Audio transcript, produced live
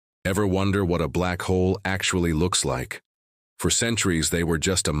Ever wonder what a black hole actually looks like? For centuries, they were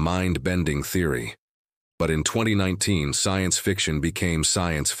just a mind-bending theory. But in 2019, science fiction became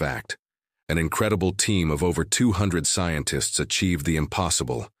science fact. An incredible team of over 200 scientists achieved the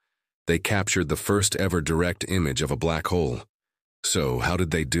impossible. They captured the first ever direct image of a black hole. So, how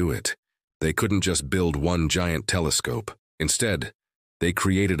did they do it? They couldn't just build one giant telescope. Instead, they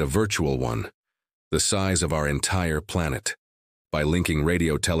created a virtual one, the size of our entire planet. By linking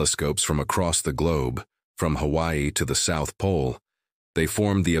radio telescopes from across the globe, from Hawaii to the South Pole, they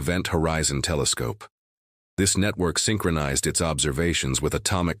formed the Event Horizon Telescope. This network synchronized its observations with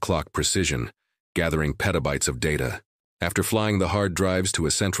atomic clock precision, gathering petabytes of data. After flying the hard drives to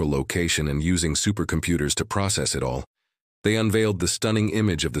a central location and using supercomputers to process it all, they unveiled the stunning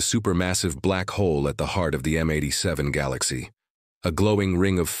image of the supermassive black hole at the heart of the M87 galaxy. A glowing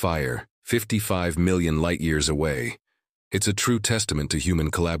ring of fire, 55 million light-years away. It's a true testament to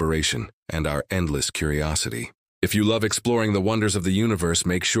human collaboration and our endless curiosity. If you love exploring the wonders of the universe,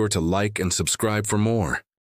 make sure to like and subscribe for more.